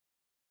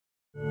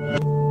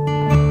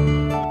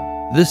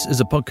This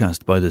is a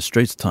podcast by The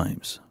Straits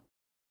Times.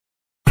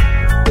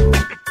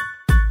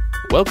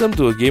 Welcome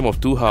to A Game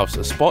of Two Halves,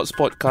 a sports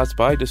podcast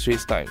by The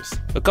Straits Times.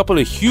 A couple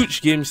of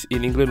huge games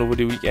in England over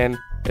the weekend,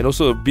 and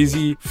also a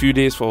busy few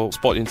days for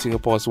sport in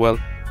Singapore as well.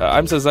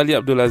 I'm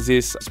Sazali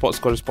Abdulaziz, sports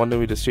correspondent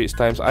with The Straits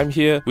Times. I'm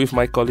here with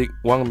my colleague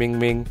Wang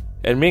Ming.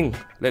 And Ming,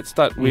 let's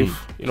start with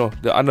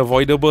the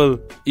unavoidable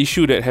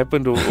issue that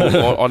happened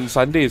on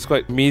Sunday. It's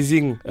quite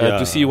amazing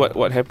to see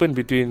what happened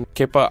between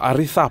Kepa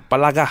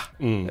Arrizabalaga,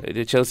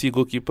 the Chelsea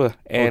goalkeeper,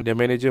 and the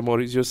manager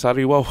Maurizio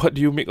Sarri. Wow, what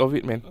do you make of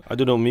it, man? I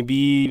don't know,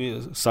 maybe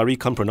Sarri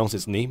can't pronounce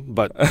his name,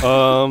 but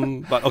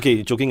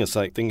okay, joking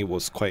aside, I think it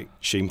was quite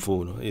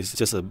shameful. It's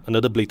just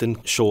another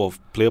blatant show of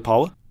player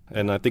power.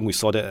 And I think we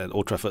saw that at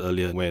Old Trafford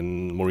earlier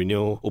when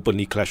Mourinho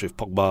openly clashed with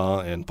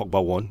Pogba and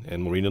Pogba won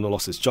and Mourinho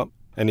lost his job.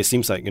 And it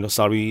seems like,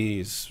 Sarri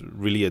is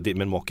really a dead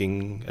man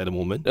walking at the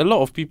moment. A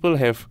lot of people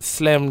have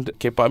slammed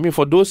Kepa. I mean,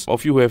 for those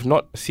of you who have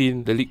not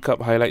seen the League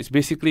Cup highlights,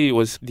 basically it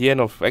was the end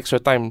of extra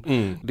time.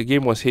 The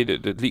game was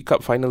headed, the League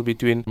Cup final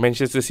between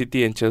Manchester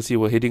City and Chelsea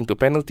were heading to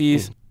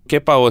penalties.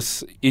 Kepa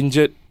was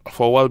injured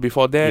for a while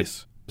before that.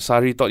 Yes.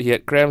 Sarri thought he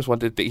had cramps,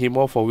 wanted to take him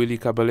off for Willy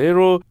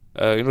Caballero.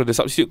 The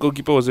substitute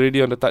goalkeeper was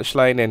already on the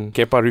touchline and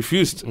Kepa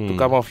refused to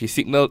come off. He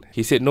signalled.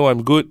 He said, no,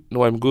 I'm good.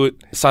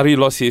 Sarri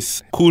lost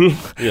his cool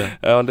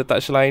on the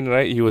touchline,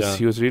 right? He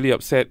was really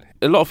upset.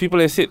 A lot of people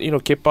have said,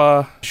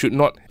 Kepa should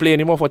not play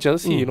anymore for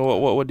Chelsea.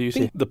 What do you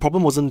say? The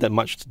problem wasn't that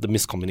much the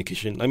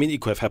miscommunication. I mean,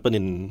 it could have happened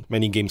in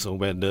many games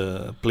where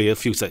the player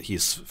feels that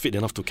he's fit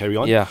enough to carry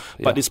on.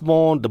 But it's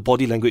more the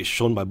body language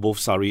shown by both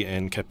Sarri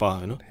and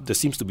Kepa. There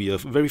seems to be a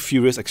very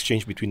furious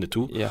exchange between the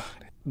two.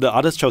 The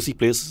other Chelsea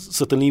players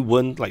certainly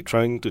weren't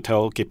trying to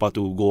tell Kepa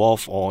to go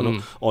off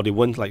or they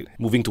weren't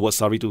moving towards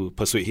Sarri to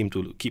persuade him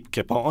to keep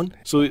Kepa on.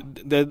 So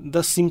there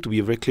does seem to be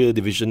a very clear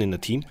division in the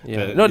team.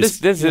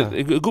 That's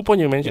a good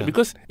point you mentioned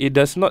because it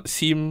does not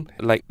seem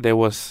like there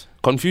was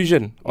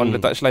confusion on the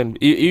touchline.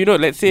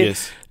 Let's say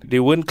they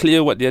weren't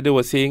clear what the other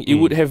was saying. It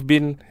would have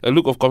been a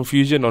look of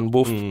confusion on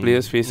both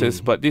players'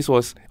 faces, but this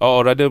was,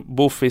 or rather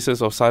both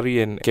faces of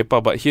Sarri and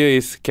Kepa. But here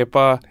is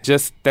Kepa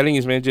just telling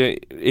his manager,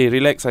 hey,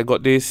 relax, I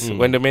got this.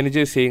 When the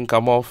manager is saying,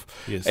 come off.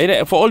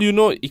 And for all you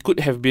know, it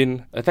could have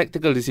been a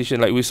tactical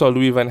decision, like we saw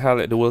Louis van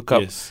Gaal at the World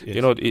Cup,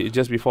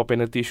 just before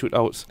penalty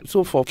shootouts.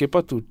 So for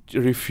Kepa to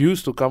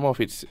refuse to come off,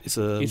 it's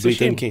a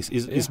blatant case.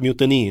 It's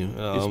mutiny.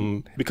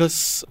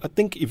 Because I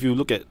think if you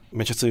look at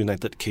Manchester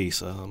United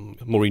case,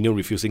 Mourinho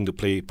refusing to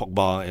play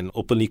Pogba and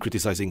openly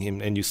criticising him,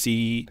 and you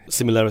see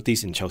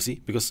similarities in Chelsea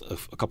because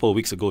a couple of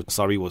weeks ago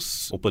Sarri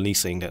was openly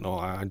saying that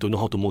I don't know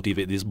how to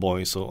motivate this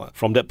boy. So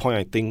from that point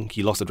I think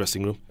he lost the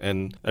dressing room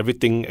and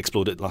everything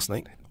exploded last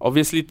night.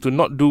 Obviously to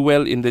not do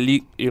well in the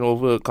league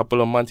over a couple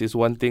of months is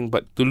one thing,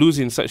 but to lose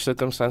in such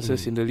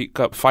circumstances in the League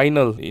Cup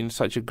final in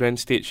such a grand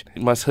stage,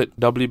 it must hurt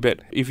doubly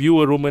bad. If you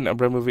were Roman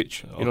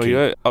Abramovich,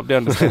 you're up there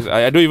on the stands.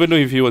 I don't even know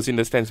if he was in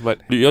the stands, but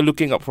you're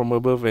looking up from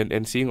above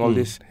and seeing all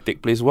this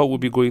take place. What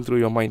would be going through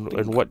your mind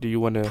and what do you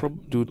want to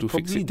do to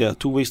fix it? Probably there are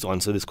two ways to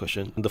answer this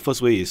question. The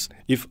first way is,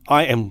 if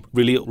I am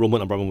really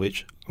Roman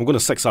Abramovich, I'm going to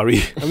sack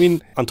Sarri. I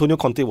mean, Antonio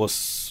Conte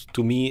was,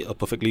 to me, a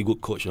perfectly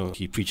good coach.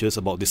 He preaches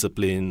about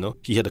discipline.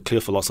 He had a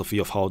clear philosophy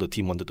of how the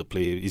team wanted to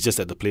play. It's just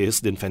that the players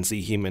didn't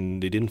fancy him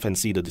and they didn't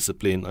fancy the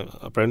discipline.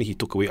 Apparently, he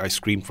took away ice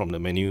cream from the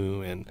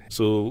menu. And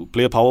so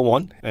player power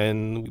won.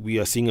 And we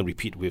are seeing a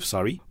repeat with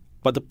Sarri.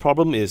 But the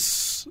problem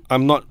is,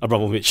 I'm not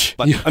Abramovich.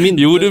 But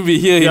you wouldn't be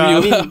here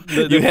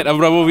if you had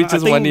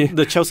Abramovich's money.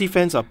 The Chelsea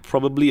fans are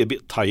probably a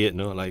bit tired,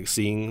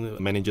 seeing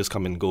managers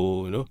come and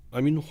go. I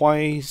mean,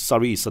 why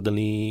Sarri is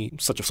suddenly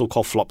such a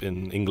so-called flop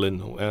in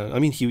England?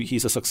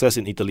 He's a success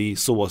in Italy.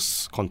 So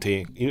was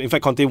Conte. In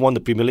fact, Conte won the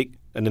Premier League.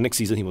 And the next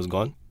season he was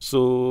gone.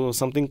 So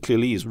something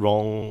clearly is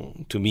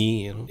wrong to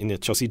me. In the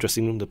Chelsea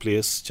dressing room, the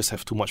players just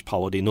have too much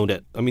power. They know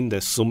that.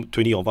 There's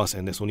 20 of us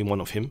and there's only one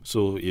of him.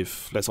 So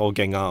if let's all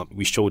gang up,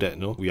 we show that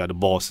we are the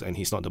boss and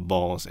he's not the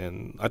boss.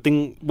 And I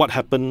think what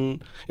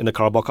happened in the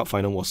Carabao Cup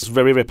final was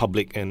very, very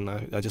public. And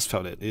I just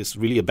felt that it's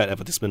really a bad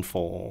advertisement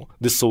for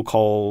this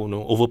so-called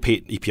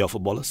overpaid EPL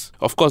footballers.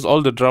 Of course,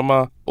 all the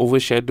drama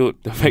overshadowed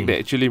the fact that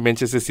actually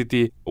Manchester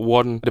City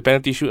won the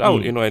penalty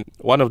shootout. And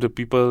one of the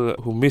people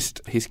who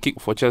missed his kick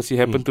for Chelsea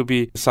happened to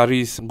be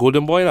Sarri's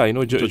golden boy,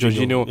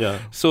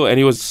 Jorginho. So, and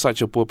it was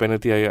such a poor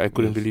penalty, I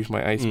couldn't believe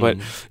my eyes. But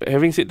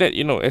having said that,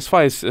 as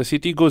far as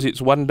City goes, it's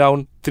 1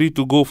 down, 3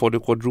 to go for the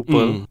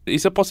quadruple.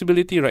 It's a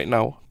possibility right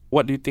now.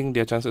 What do you think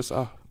their chances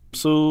are?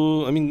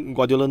 So,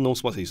 Guardiola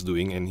knows what he's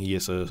doing and he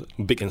has a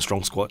big and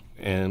strong squad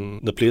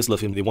and the players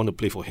love him, they want to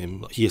play for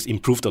him. He has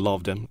improved a lot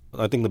of them.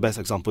 I think the best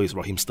example is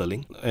Raheem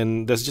Sterling.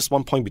 And there's just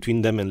 1 point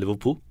between them and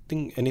Liverpool. I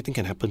think anything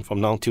can happen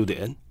from now till the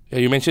end. Yeah,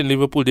 you mentioned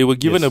Liverpool. They were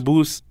given a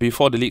boost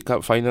before the League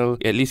Cup final,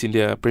 at least in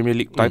their Premier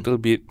League title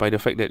bid, by the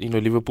fact that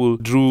Liverpool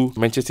drew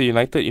Manchester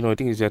United. I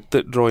think it's their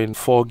 3rd draw in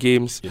 4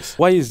 games. Yes.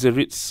 Why is the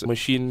Ritz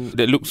machine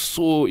that looked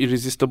so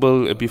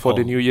irresistible before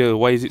the new year,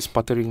 why is it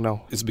sputtering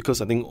now? It's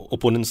because I think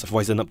opponents have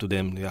wisened up to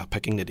them. They are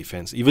packing their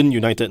defence. Even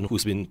United,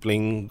 who's been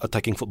playing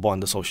attacking football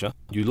under Solskjaer,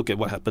 you look at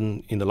what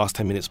happened in the last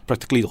 10 minutes.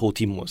 Practically the whole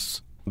team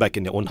was back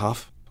in their own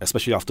half,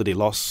 especially after they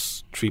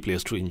lost 3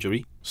 players through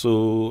injury.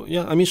 So,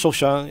 yeah, I mean,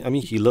 Solskjaer,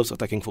 he loves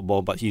attacking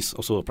football, but he's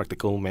also a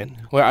practical man.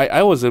 Well,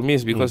 I was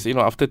amazed because,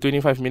 after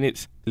 25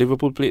 minutes,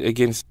 Liverpool played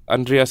against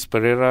Andreas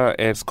Pereira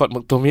and Scott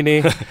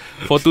McTominay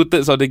for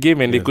 2/3 of the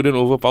game, and they couldn't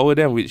overpower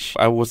them, which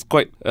I was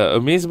quite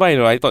amazed by.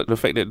 I thought the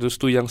fact that those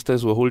 2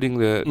 youngsters were holding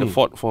the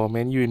fort for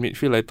Man U in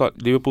midfield, I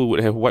thought Liverpool would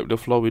have wiped the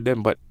floor with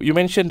them. But you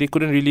mentioned they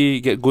couldn't really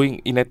get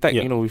going in attack,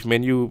 with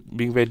Man U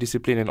being very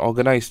disciplined and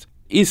organised.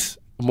 Is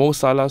Mo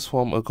Salah's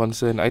form a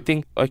concern? I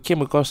think I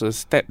came across a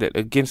stat that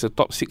against the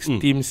top 6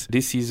 teams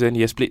this season,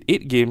 he has played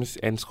 8 games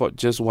and scored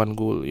just 1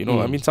 goal.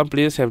 I mean, some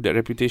players have that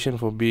reputation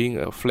for being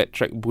a flat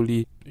track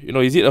bully.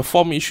 Is it a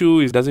form issue?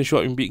 It doesn't show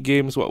up in big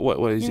games?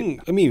 What is it?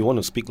 I mean, you want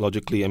to speak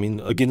logically. I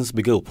mean, against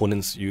bigger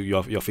opponents,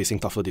 you're facing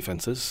tougher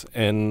defenses.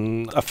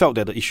 And I felt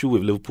that the issue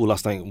with Liverpool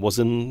last night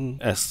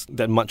wasn't as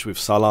that much with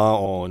Salah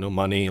or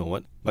Mane or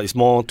what, but it's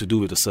more to do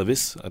with the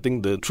service. I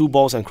think the through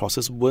balls and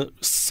crosses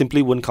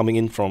weren't coming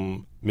in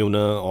from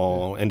Milner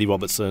or Andy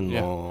Robertson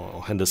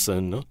or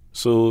Henderson. No?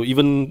 So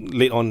even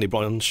late on, they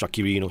brought on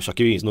Shaqiri.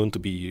 Shaqiri is known to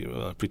be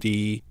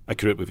pretty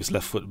accurate with his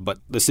left foot, but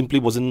there simply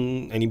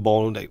wasn't any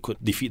ball that could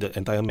defeat the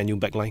entire Man U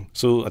backline.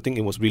 So I think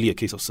it was really a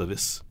case of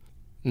service.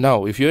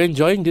 Now, if you're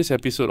enjoying this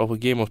episode of A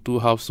Game of Two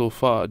Halves so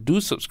far,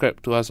 do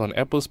subscribe to us on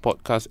Apple's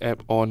podcast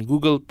app, on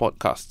Google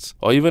Podcasts,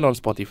 or even on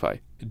Spotify.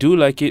 Do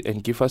like it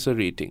and give us a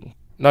rating.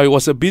 Now, it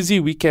was a busy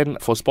weekend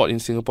for sport in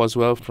Singapore as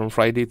well, from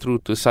Friday through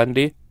to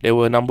Sunday. There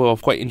were a number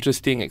of quite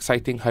interesting,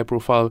 exciting,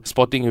 high-profile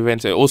sporting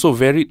events, also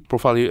varied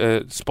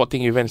profile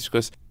sporting events,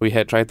 because we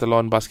had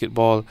triathlon,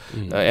 basketball,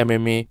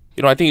 MMA.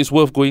 I think it's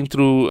worth going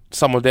through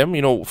some of them.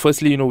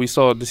 Firstly, we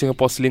saw the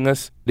Singapore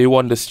Slingers. They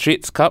won the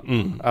Straits Cup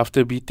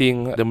after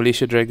beating the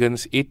Malaysia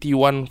Dragons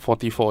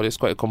 81-44. That's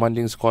quite a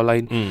commanding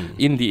scoreline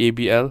in the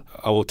ABL.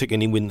 I will take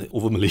any win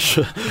over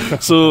Malaysia.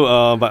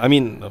 So, but I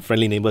mean,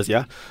 friendly neighbours,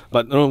 yeah.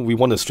 But we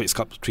won the Straits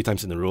Cup 3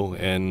 times in a row,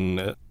 and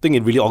I think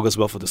it really augurs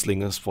well for the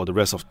Slingers for the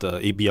rest of the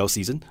ABL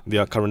season. They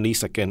are currently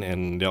 2nd,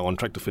 and they are on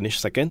track to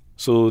finish 2nd.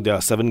 So there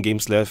are 7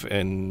 games left,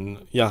 and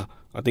yeah,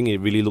 I think it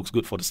really looks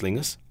good for the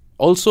Slingers.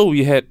 Also,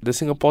 we had the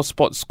Singapore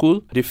Sports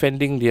School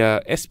defending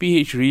their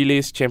SPH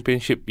Relays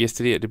Championship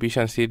yesterday at the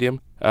Bishan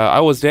Stadium. I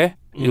was there.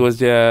 It was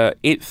their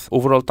 8th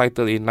overall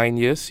title in 9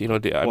 years.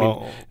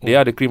 They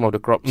are the cream of the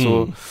crop,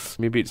 so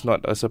maybe it's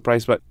not a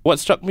surprise. But what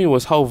struck me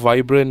was how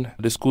vibrant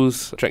the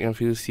school's track and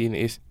field scene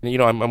is.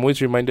 I'm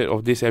always reminded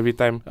of this every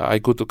time I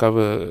go to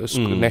cover a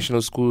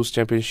national schools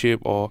championship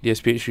or the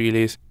SPH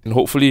Relays, and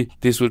hopefully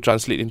this will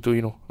translate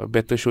into a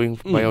better showing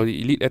by our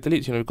elite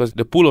athletes. Because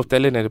the pool of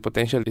talent and the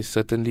potential is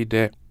certainly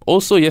there.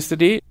 Also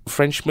yesterday,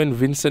 Frenchman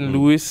Vincent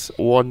Louis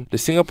won the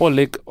Singapore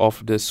leg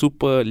of the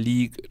Super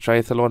League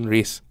Triathlon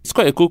race. It's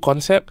quite a cool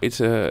concept. It's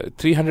a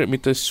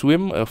 300-meter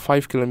swim, a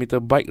 5-kilometer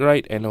bike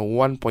ride, and a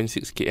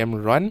 1.6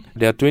 km run.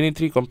 There are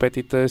 23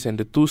 competitors, and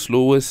the 2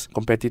 slowest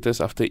competitors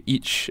after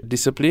each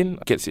discipline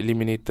gets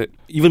eliminated.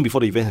 Even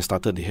before the event has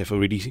started, they have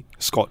already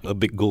scored a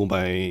big goal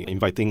by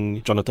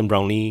inviting Jonathan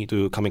Brownlee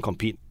to come and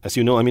compete. As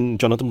you know,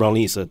 Jonathan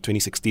Brownlee is a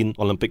 2016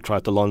 Olympic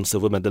triathlon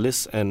silver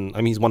medalist, and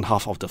he's one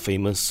half of the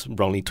famous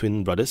Brownlee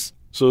twin brothers.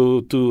 So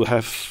to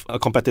have a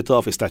competitor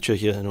of his stature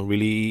here,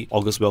 really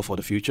augurs well for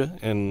the future,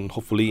 and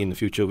hopefully in the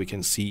future we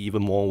can see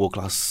even more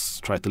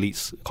world-class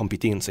triathletes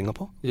competing in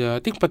Singapore. Yeah, I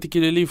think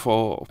particularly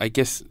for,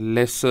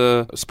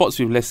 lesser sports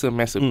with lesser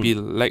mass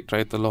appeal, like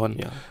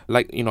triathlon,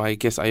 like,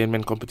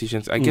 Ironman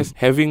competitions. I guess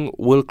having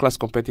world-class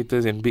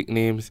competitors and big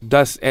names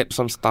does add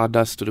some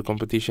stardust to the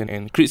competition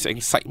and creates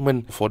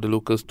excitement for the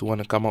locals to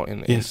want to come out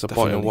and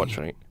support and watch,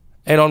 right?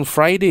 And on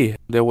Friday,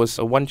 there was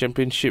a One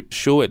Championship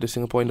show at the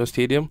Singapore Indoor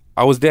Stadium.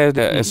 I was there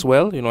as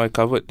well. I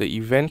covered the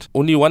event.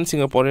 Only one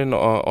Singaporean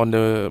on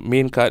the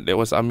main card. That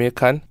was Amir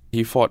Khan.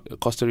 He fought a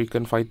Costa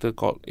Rican fighter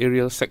called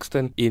Ariel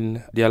Sexton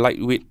in their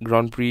lightweight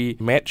Grand Prix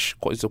match.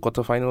 It's a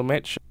quarterfinal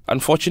match.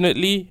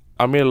 Unfortunately,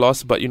 Amir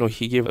lost, but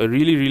he gave a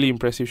really, really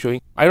impressive showing.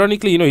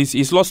 Ironically,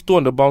 he's lost 2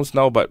 on the bounce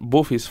now, but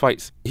both his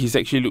fights, he's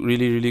actually looked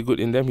really, really good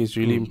in them. He's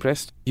really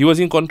impressed. He was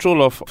in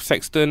control of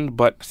Sexton,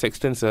 but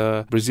Sexton's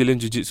a Brazilian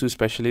Jiu-Jitsu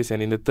specialist,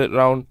 and in the 3rd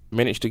round,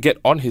 managed to get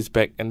on his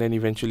back and then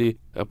eventually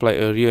apply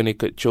a rear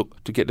naked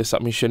choke to get the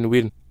submission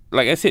win.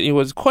 Like I said, it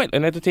was quite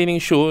an entertaining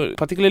show,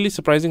 particularly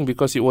surprising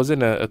because it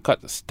wasn't a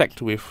card stacked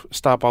with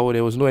star power.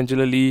 There was no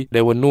Angela Lee,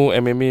 there were no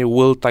MMA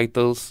world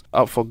titles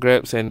up for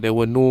grabs, and there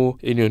were no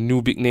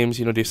new big names.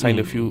 They signed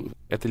a few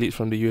athletes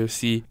from the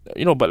UFC.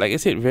 But like I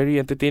said, very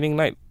entertaining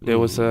night. There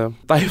was a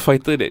Thai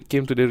fighter that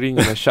came to the ring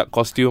in a shark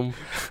costume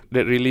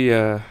that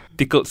really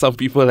tickled some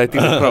people. I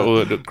think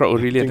the crowd were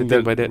really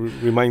entertained by that.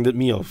 Reminded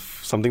me of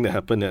something that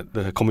happened at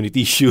the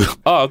Community Shield.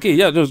 Oh, okay,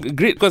 yeah, that was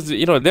great because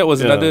that was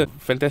another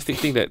fantastic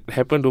thing that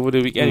happened over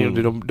the weekend.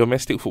 The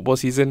domestic football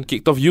season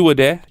kicked off. You were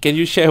there. Can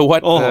you share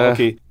what?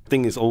 Okay. I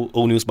think it's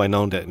old news by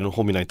now that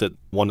Home United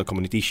won the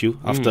Community Shield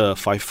after a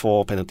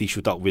 5-4 penalty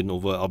shootout win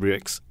over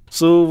Albirex.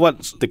 So what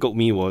tickled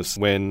me was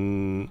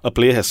when a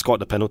player has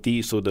scored a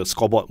penalty, so the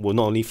scoreboard will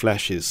not only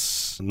flash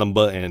his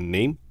number and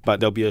name, but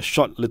there'll be a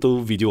short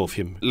little video of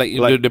him. Like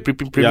the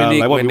Premier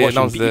League like what when we they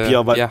watched in announced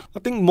EPL. But yeah. I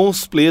think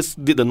most players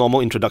did the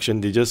normal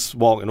introduction. They just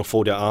walk,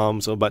 fold their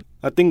arms. But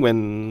I think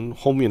when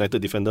home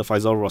United defender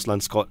Faisal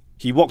Roslan scored,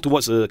 he walked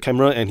towards the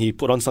camera and he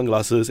put on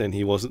sunglasses and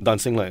he was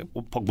dancing like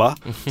Pogba.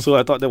 So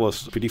I thought that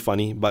was pretty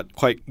funny, but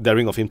quite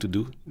daring of him to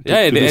do.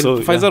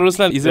 Faisal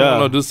Roslan isn't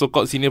one of those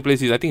so-called senior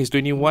players. I think he's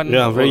 21.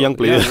 Yeah, very young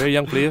player. Yeah, very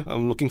young player.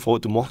 I'm looking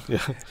forward to more.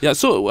 Yeah.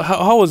 So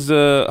how was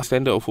the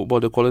standard of football,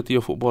 the quality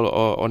of football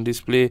on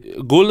display?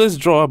 Goalless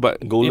draw, but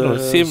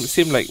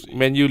same like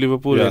Man U,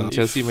 Liverpool, and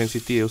Chelsea, Man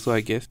City also,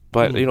 I guess.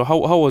 But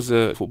how was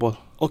the football?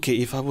 Okay,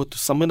 if I were to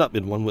sum it up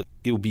in one word,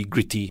 it would be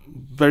gritty.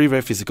 Very,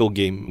 very physical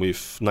game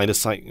with neither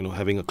side,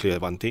 having a clear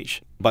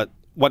advantage. But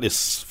what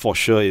is for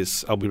sure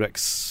is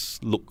Albirex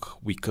look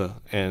weaker,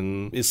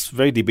 and it's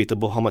very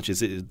debatable how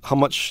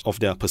much of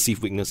their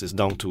perceived weakness is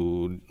down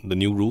to the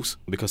new rules,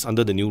 because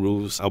under the new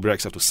rules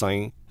Albirex have to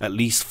sign at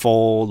least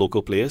 4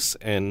 local players,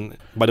 and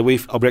by the way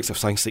Albirex have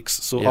signed 6,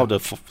 so out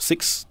of the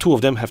 6, 2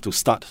 of them have to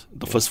start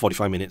the first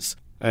 45 minutes.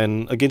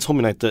 And against Home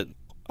United,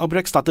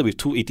 Albirex started with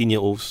 2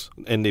 18-year-olds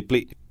and they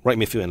played right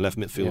midfield and left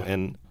midfield,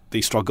 and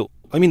they struggled.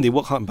 I mean, they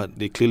work hard, but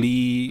they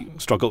clearly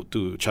struggled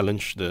to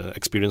challenge the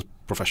experienced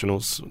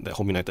professionals that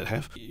Home United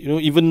have.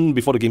 Even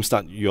before the game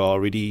start, you're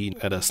already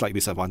at a slight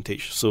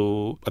disadvantage.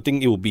 So I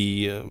think it will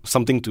be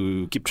something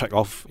to keep track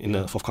of in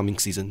the forthcoming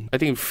season. I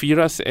think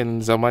Firas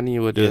and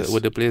Zamani were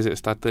the players that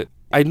started.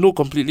 I know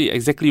completely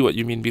exactly what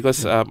you mean,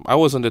 because I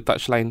was on the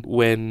touchline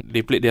when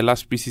they played their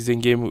last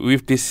preseason game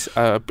with this,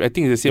 I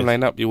think it's the same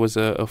lineup. It was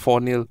a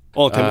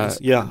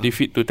 4-0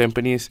 defeat to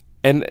Tampines.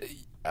 And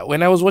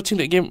when I was watching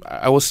the game,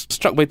 I was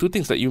struck by 2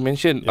 things that you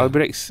mentioned.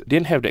 Albirex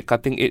didn't have that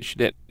cutting edge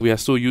that we are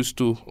so used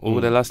to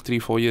over the last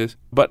 3-4 years.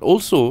 But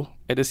also,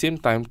 at the same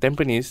time,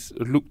 Tampines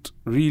looked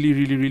really,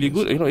 really, really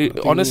good.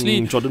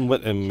 Honestly, Jordan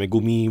Wett and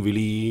Megumi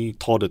really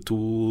tore the 2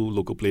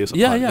 local players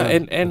apart.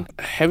 And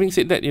having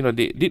said that,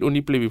 they did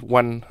only play with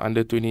 1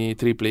 under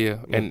 23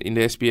 player, and in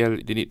the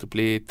SPL they need to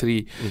play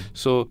 3.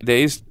 So there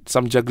is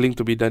some juggling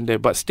to be done there.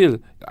 But still,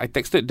 I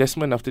texted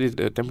Desmond after this,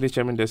 the Tampines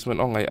chairman Desmond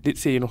Ong. I did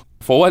say,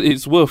 for what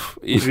it's worth,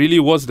 it really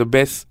was the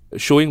best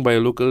showing by a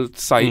local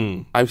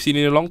side I've seen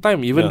in a long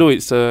time. Even though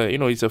it's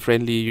a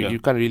friendly, you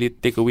can't really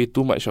take away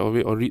too much of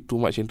it or read too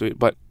much into it.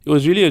 But it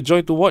was really a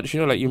joy to watch.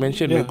 Like you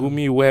mentioned,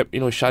 Megumi, Webb,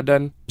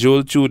 Shadan,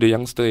 Joel Chu, the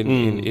youngster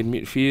in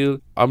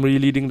midfield, Amri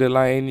leading the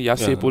line,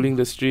 Yasser pulling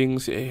the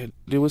strings.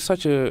 They were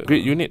such a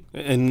great unit.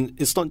 And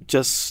it's not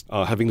just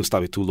having to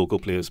start with 2 local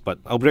players,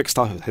 but Albirex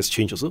style has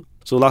changed also.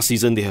 So last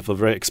season they have a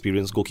very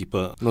experienced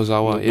goalkeeper,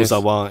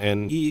 Nozawa,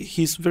 and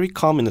he's very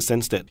calm in the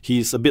sense that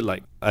he's a bit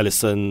like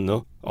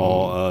Alisson,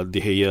 or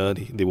De Gea.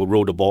 They will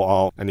roll the ball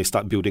out and they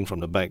start building from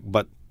the back.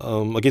 But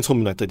against Home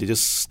United, they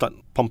just start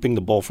pumping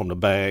the ball from the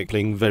back,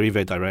 playing very,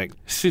 very direct.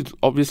 Still,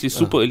 obviously,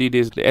 super early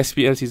days. The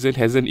SPL season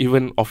hasn't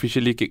even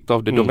officially kicked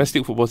off. The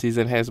domestic football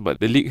season has, but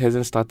the league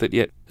hasn't started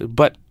yet.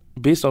 But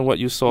based on what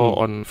you saw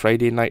on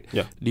Friday night,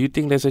 do you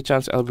think there's a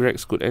chance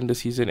Albirex could end the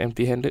season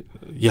empty-handed?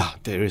 Yeah,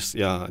 there is.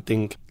 I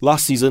think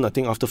last season,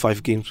 after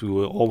 5 games, we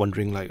were all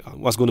wondering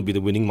what's going to be the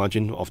winning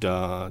margin of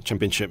the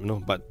championship,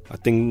 But I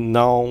think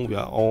now we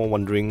are all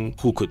wondering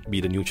who could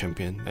be the new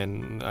champion,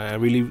 and I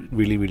really,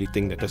 really, really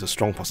think that there's a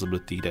strong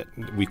possibility that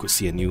we could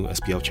see a new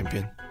SPL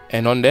champion.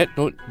 And on that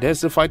note,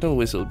 there's the final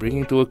whistle,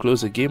 bringing to a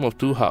close a game of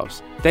 2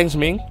 halves. Thanks,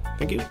 Ming.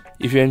 Thank you.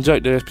 If you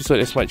enjoyed the episode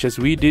as much as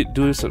we did,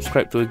 do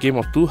subscribe to A Game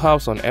of 2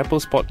 Halves on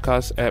Apple's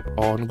podcast app,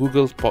 on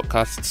Google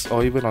Podcasts,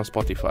 or even on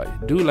Spotify.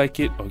 Do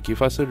like it or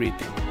give us a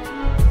rating.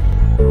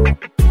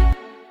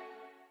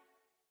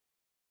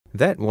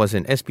 That was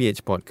an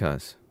SPH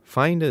podcast.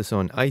 Find us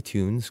on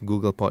iTunes,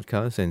 Google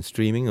Podcasts, and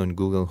streaming on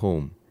Google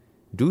Home.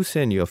 Do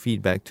send your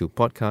feedback to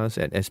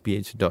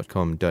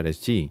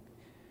podcast@sph.com.sg.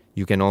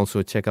 You can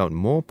also check out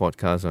more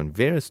podcasts on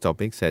various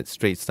topics at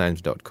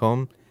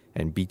straitstimes.com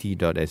and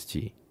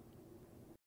bt.sg.